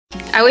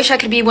I wish I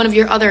could be one of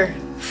your other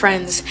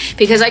friends,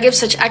 because I give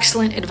such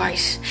excellent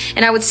advice.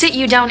 And I would sit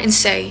you down and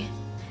say,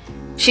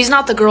 she's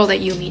not the girl that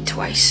you meet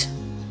twice.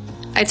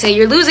 I'd say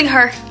you're losing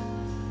her,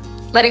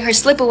 letting her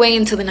slip away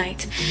into the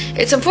night.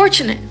 It's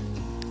unfortunate,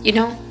 you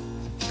know?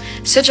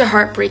 Such a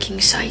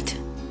heartbreaking sight.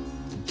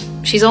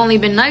 She's only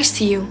been nice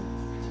to you.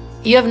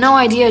 You have no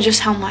idea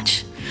just how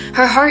much.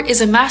 Her heart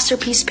is a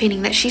masterpiece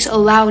painting that she's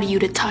allowed you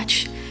to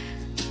touch.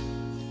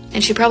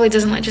 And she probably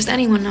doesn't let just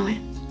anyone know it.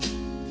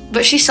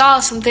 But she saw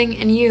something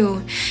in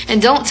you.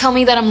 And don't tell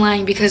me that I'm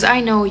lying, because I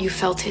know you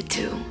felt it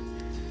too.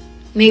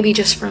 Maybe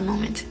just for a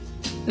moment.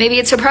 Maybe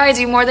it surprised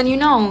you more than you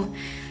know.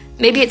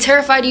 Maybe it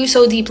terrified you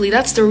so deeply,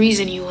 that's the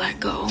reason you let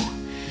go.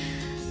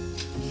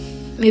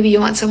 Maybe you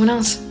want someone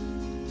else.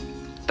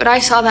 But I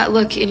saw that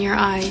look in your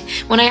eye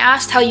when I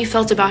asked how you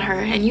felt about her,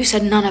 and you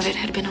said none of it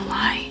had been a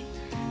lie.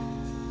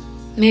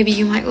 Maybe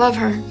you might love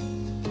her.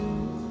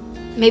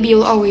 Maybe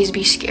you'll always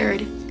be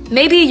scared.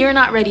 Maybe you're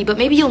not ready, but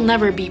maybe you'll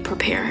never be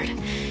prepared.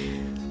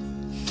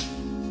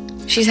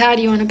 She's had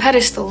you on a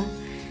pedestal,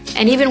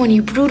 and even when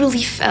you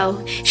brutally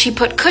fell, she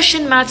put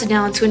cushion mats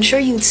down to ensure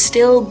you'd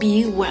still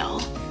be well.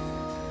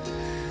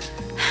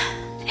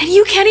 And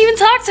you can't even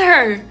talk to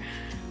her.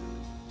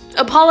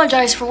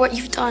 Apologize for what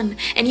you've done,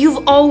 and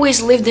you've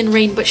always lived in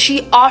rain, but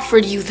she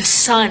offered you the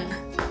sun.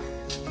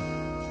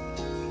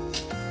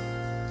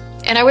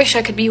 And I wish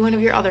I could be one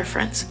of your other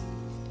friends.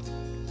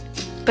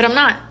 But I'm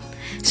not,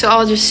 so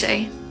I'll just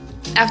say,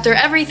 after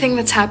everything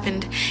that's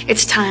happened,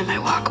 it's time I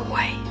walk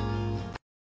away.